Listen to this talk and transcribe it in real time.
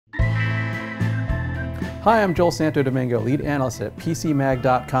Hi, I'm Joel Santo Domingo, lead analyst at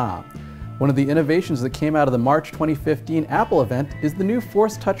PCMag.com. One of the innovations that came out of the March 2015 Apple event is the new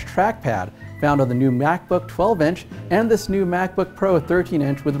Force Touch Trackpad, found on the new MacBook 12-inch and this new MacBook Pro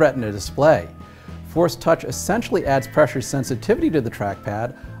 13-inch with Retina Display. Force Touch essentially adds pressure sensitivity to the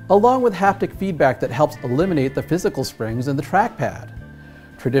trackpad, along with haptic feedback that helps eliminate the physical springs in the trackpad.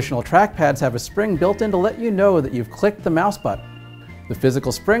 Traditional trackpads have a spring built in to let you know that you've clicked the mouse button. The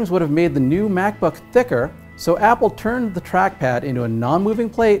physical springs would have made the new MacBook thicker, so Apple turned the trackpad into a non-moving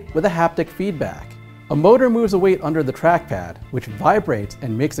plate with a haptic feedback. A motor moves a weight under the trackpad, which vibrates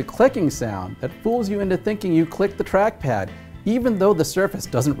and makes a clicking sound that fools you into thinking you clicked the trackpad, even though the surface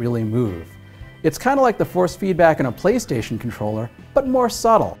doesn't really move. It's kind of like the force feedback in a PlayStation controller, but more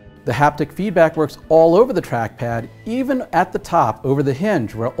subtle. The haptic feedback works all over the trackpad, even at the top over the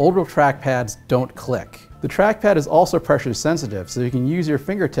hinge where older trackpads don't click. The trackpad is also pressure sensitive, so you can use your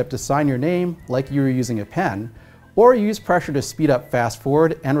fingertip to sign your name like you were using a pen, or use pressure to speed up fast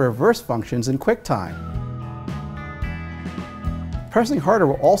forward and reverse functions in QuickTime. Pressing harder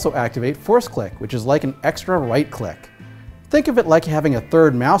will also activate force click, which is like an extra right click. Think of it like having a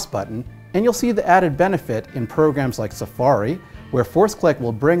third mouse button, and you'll see the added benefit in programs like Safari, where force click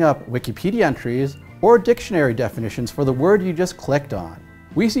will bring up Wikipedia entries or dictionary definitions for the word you just clicked on.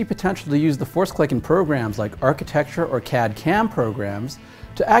 We see potential to use the force click in programs like architecture or CAD/CAM programs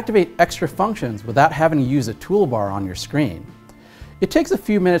to activate extra functions without having to use a toolbar on your screen. It takes a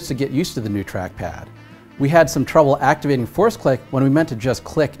few minutes to get used to the new trackpad. We had some trouble activating force click when we meant to just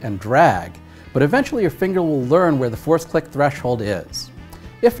click and drag, but eventually your finger will learn where the force click threshold is.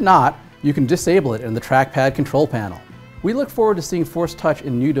 If not, you can disable it in the trackpad control panel. We look forward to seeing Force Touch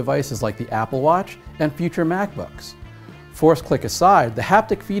in new devices like the Apple Watch and future MacBooks. Force click aside, the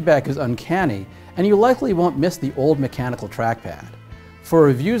haptic feedback is uncanny, and you likely won't miss the old mechanical trackpad. For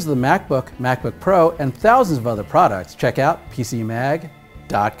reviews of the MacBook, MacBook Pro, and thousands of other products, check out PCMag.com.